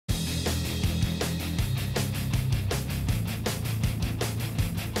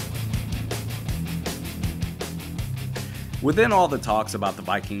Within all the talks about the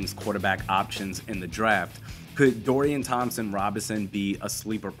Vikings quarterback options in the draft, could Dorian Thompson Robinson be a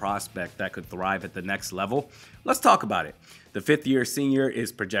sleeper prospect that could thrive at the next level? Let's talk about it. The fifth-year senior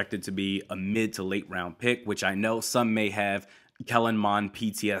is projected to be a mid to late round pick, which I know some may have Kellen Mond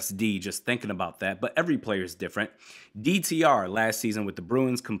PTSD just thinking about that, but every player is different. DTR last season with the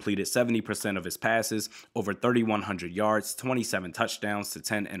Bruins completed 70% of his passes, over 3,100 yards, 27 touchdowns to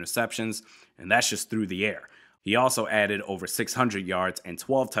 10 interceptions, and that's just through the air. He also added over 600 yards and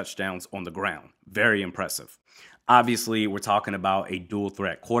 12 touchdowns on the ground. Very impressive. Obviously, we're talking about a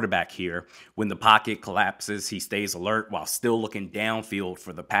dual-threat quarterback here. When the pocket collapses, he stays alert while still looking downfield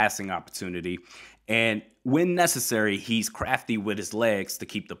for the passing opportunity. And when necessary, he's crafty with his legs to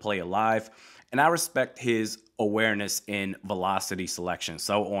keep the play alive. And I respect his awareness in velocity selection.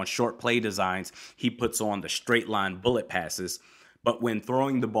 So on short play designs, he puts on the straight line bullet passes. But when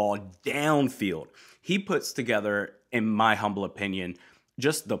throwing the ball downfield, he puts together, in my humble opinion,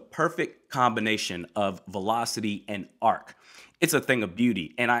 just the perfect combination of velocity and arc. It's a thing of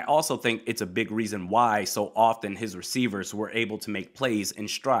beauty, and I also think it's a big reason why so often his receivers were able to make plays in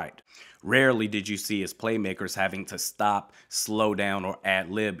stride. Rarely did you see his playmakers having to stop, slow down, or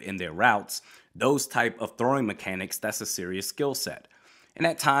ad-lib in their routes. Those type of throwing mechanics, that's a serious skill set. And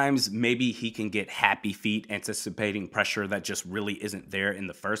at times, maybe he can get happy feet anticipating pressure that just really isn't there in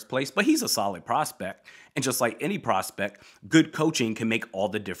the first place, but he's a solid prospect. And just like any prospect, good coaching can make all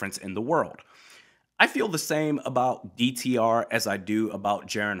the difference in the world. I feel the same about DTR as I do about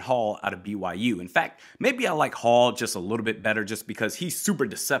Jaren Hall out of BYU. In fact, maybe I like Hall just a little bit better just because he's super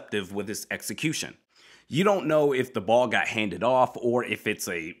deceptive with his execution. You don't know if the ball got handed off or if it's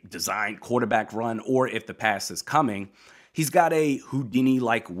a designed quarterback run or if the pass is coming. He's got a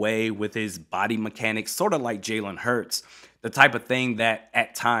Houdini-like way with his body mechanics, sort of like Jalen Hurts, the type of thing that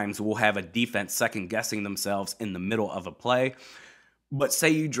at times will have a defense second-guessing themselves in the middle of a play. But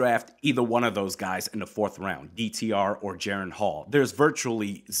say you draft either one of those guys in the fourth round, DTR or Jaren Hall, there's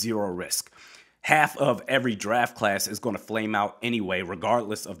virtually zero risk. Half of every draft class is going to flame out anyway,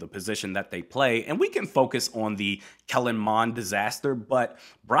 regardless of the position that they play. And we can focus on the Kellen Mond disaster, but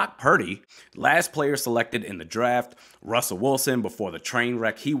Brock Purdy, last player selected in the draft, Russell Wilson before the train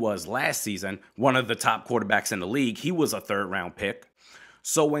wreck he was last season, one of the top quarterbacks in the league, he was a third-round pick.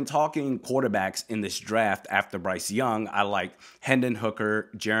 So when talking quarterbacks in this draft after Bryce Young, I like Hendon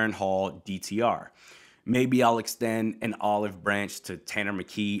Hooker, Jaren Hall, DTR. Maybe I'll extend an olive branch to Tanner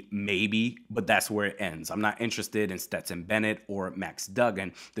McKee, maybe, but that's where it ends. I'm not interested in Stetson Bennett or Max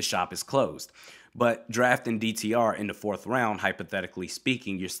Duggan. The shop is closed. But drafting DTR in the fourth round, hypothetically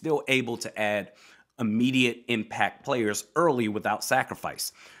speaking, you're still able to add immediate impact players early without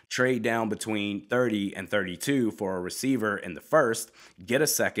sacrifice. Trade down between 30 and 32 for a receiver in the first, get a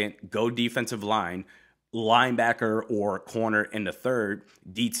second, go defensive line, linebacker or corner in the third,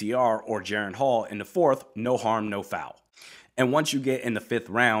 DTR or Jaren Hall in the fourth, no harm, no foul. And once you get in the fifth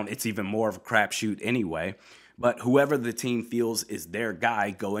round, it's even more of a crapshoot anyway. But whoever the team feels is their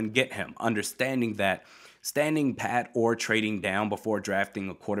guy, go and get him. Understanding that standing pat or trading down before drafting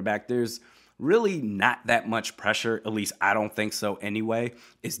a quarterback, there's really not that much pressure, at least I don't think so anyway.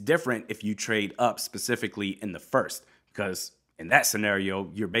 It's different if you trade up specifically in the first, because in that scenario,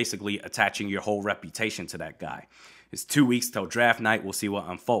 you're basically attaching your whole reputation to that guy. It's 2 weeks till draft night. We'll see what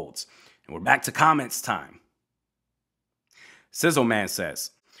unfolds. And we're back to comments time. Sizzleman says,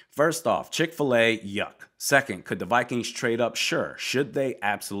 first off, Chick-fil-A, yuck. Second, could the Vikings trade up? Sure. Should they?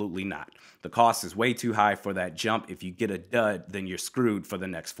 Absolutely not. The cost is way too high for that jump. If you get a dud, then you're screwed for the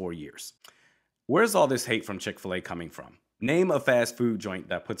next 4 years. Where's all this hate from Chick-fil-A coming from? Name a fast food joint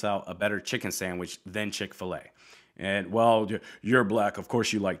that puts out a better chicken sandwich than Chick-fil-A. And, well, you're black, of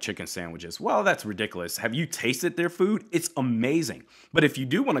course you like chicken sandwiches. Well, that's ridiculous. Have you tasted their food? It's amazing. But if you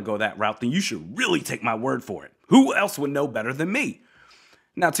do want to go that route, then you should really take my word for it. Who else would know better than me?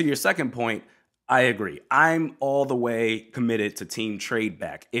 Now, to your second point, I agree. I'm all the way committed to team trade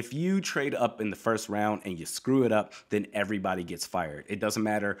back. If you trade up in the first round and you screw it up, then everybody gets fired. It doesn't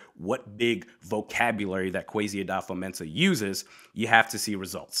matter what big vocabulary that Kwesi Adofo-Mensah uses, you have to see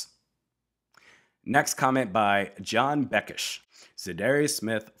results. Next comment by John Beckish. Za'Darius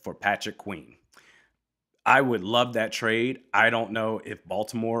Smith for Patrick Queen. I would love that trade. I don't know if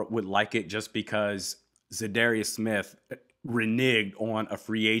Baltimore would like it just because Za'Darius Smith reneged on a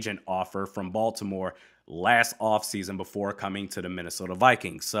free agent offer from Baltimore last offseason before coming to the Minnesota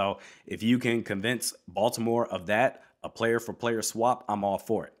Vikings. So if you can convince Baltimore of that, a player-for-player swap, I'm all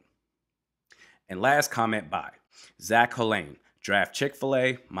for it. And last comment by Zach Hullane. Draft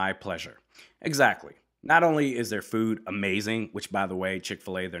Chick-fil-A, my pleasure. Exactly. Not only is their food amazing, which by the way,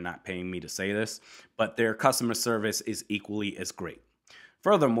 Chick-fil-A, they're not paying me to say this, but their customer service is equally as great.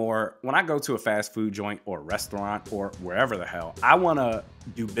 Furthermore, when I go to a fast food joint or restaurant or wherever the hell, I want to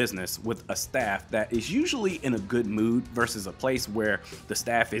do business with a staff that is usually in a good mood versus a place where the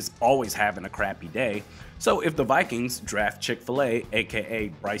staff is always having a crappy day. So if the Vikings draft Chick-fil-A, aka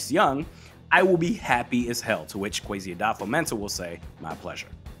Bryce Young, I will be happy as hell, to which Kwesi Adolfo-Mensah will say, my pleasure.